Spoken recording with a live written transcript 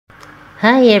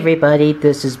Hi everybody,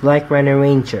 this is Black Runner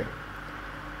Ranger.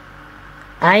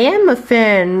 I am a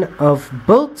fan of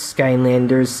both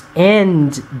Skylanders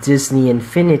and Disney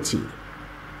Infinity.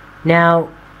 Now,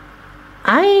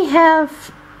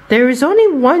 there is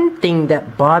only one thing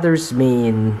that bothers me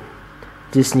in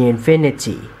Disney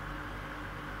Infinity.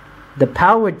 The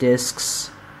power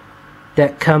discs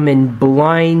that come in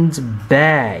blind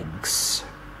bags.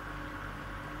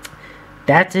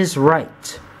 That is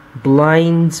right.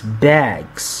 Blind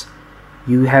bags.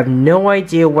 You have no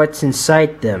idea what's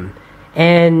inside them,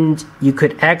 and you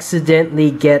could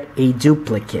accidentally get a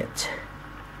duplicate.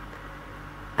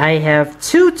 I have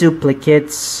two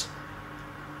duplicates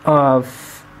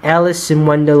of Alice in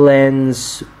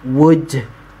Wonderland's wood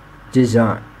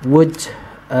design,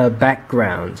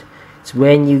 background. It's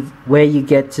where you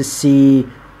get to see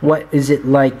what is it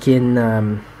like in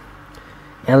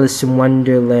Alice in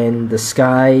Wonderland, the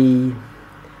sky,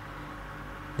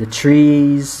 the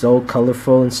trees, all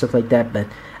colorful and stuff like that. But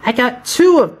I got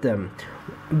two of them,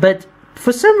 but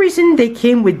for some reason they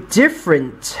came with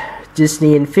different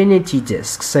Disney Infinity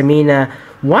discs. I mean,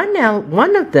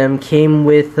 one of them came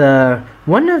with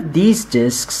one of these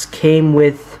discs came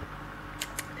with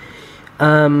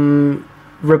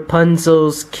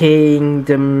Rapunzel's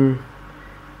kingdom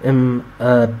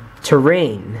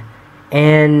terrain,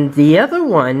 and the other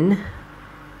one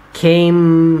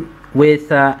came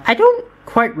with I don't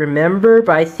quite remember,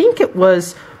 but I think it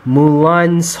was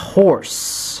Mulan's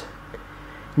horse.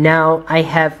 Now, I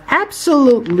have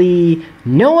absolutely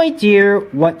no idea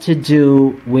what to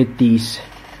do with these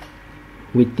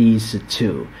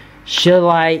two.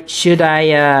 I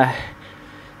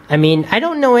mean, I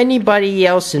don't know anybody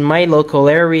else in my local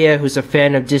area who's a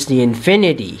fan of Disney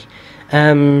Infinity.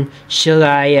 Should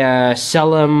I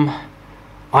sell them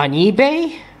on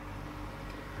eBay?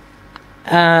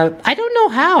 I don't know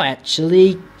how,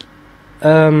 actually.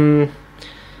 I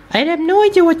have no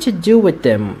idea what to do with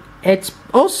them. It's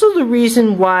also the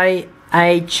reason why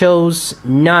I chose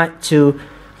not to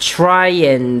try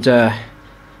and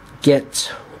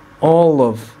get all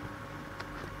of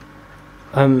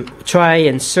try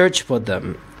and search for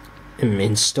them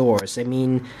in stores. I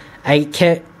mean,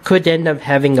 could end up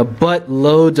having a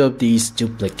buttload of these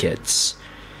duplicates.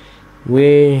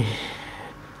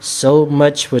 So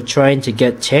much for trying to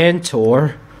get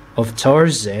Tantor of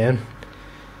Tarzan.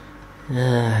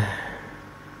 I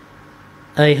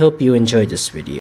hope you enjoyed this video.